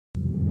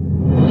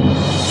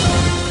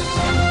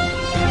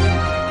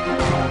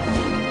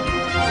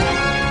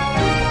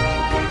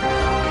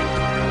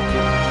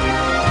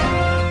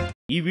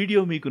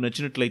Video మీకు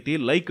నచ్చినట్లయితే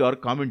like are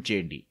comment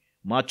చేయండి.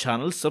 మా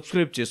ఛానల్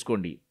సబ్స్క్రైబ్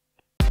చేసుకోండి.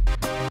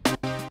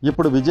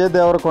 ఇప్పుడు విజయ్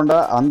దేవరకొండ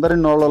అందరి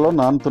నోళ్లలో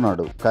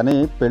నానుతున్నాడు. కానీ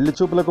పెళ్లి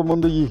చూపులకు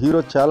ముందు ఈ హీరో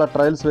చాలా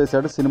ట్రయల్స్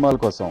వేశాడు సినిమాల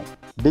కోసం.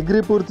 డిగ్రీ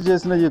పూర్తి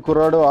చేసిన ఈ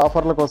కుర్రాడు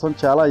ఆఫర్ల కోసం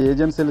చాలా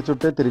ఏజెన్సీల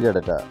చుట్టే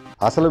తిరిగాడట.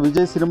 అసలు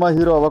విజయ్ సినిమా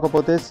హీరో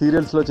అవ్వకపోతే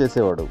సీరియల్స్ లో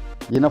చేసేవాడు.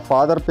 ఈయన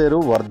ఫాదర్ పేరు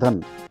వర్ధన్.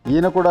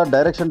 ఈయన కూడా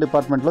డైరెక్షన్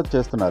డిపార్ట్మెంట్ లో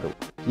చేస్తున్నారు.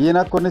 ఈయన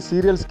కొన్ని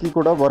సీరియల్స్ కి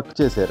కూడా వర్క్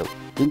చేశారు.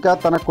 ఇంకా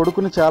తన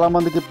కొడుకుని చాలా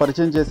మందికి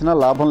పరిచయం చేసినా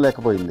లాభం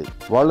లేకపోయింది.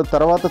 వాళ్ళు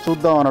తర్వాత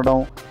చూద్దాం అనడం,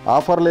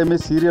 ఆఫర్లేమీ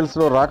సీరియల్స్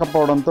లో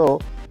రాకపోవడంతో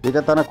ఇక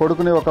తన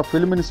కొడుకుని ఒక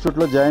ఫిల్మ్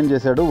ఇన్స్టిట్యూట్లో జాయిన్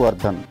చేశాడు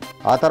వర్ధన్.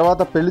 ఆ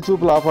తర్వాత పెళ్లి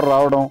చూపుల ఆఫర్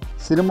రావడం,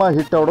 సినిమా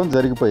హిట్ అవడం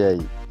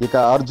జరిగిపోయాయి. ఇక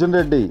అర్జున్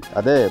రెడ్డి,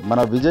 అదే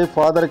మన విజయ్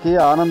ఫాదర్కి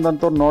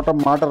ఆనందంతో నోట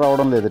మాట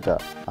రావడం లేదట.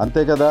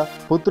 అంతే కదా,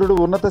 పుత్రుడు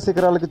ఉన్నత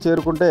శిఖరాలకి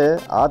చేరుకుంటే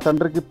ఆ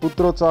తండ్రికి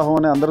పుత్రోత్సాహం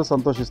అని అందరూ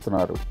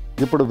సంతోషిస్తున్నారు.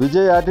 ఇప్పుడు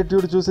విజయ్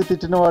యాటిట్యూడ్ చూసి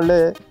తిట్టిన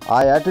వాళ్లే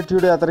ఆ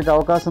యాటిట్యూడే అతనికి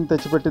అవకాశం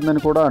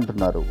తెచ్చిపెట్టిందని కూడా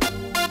అంటున్నారు.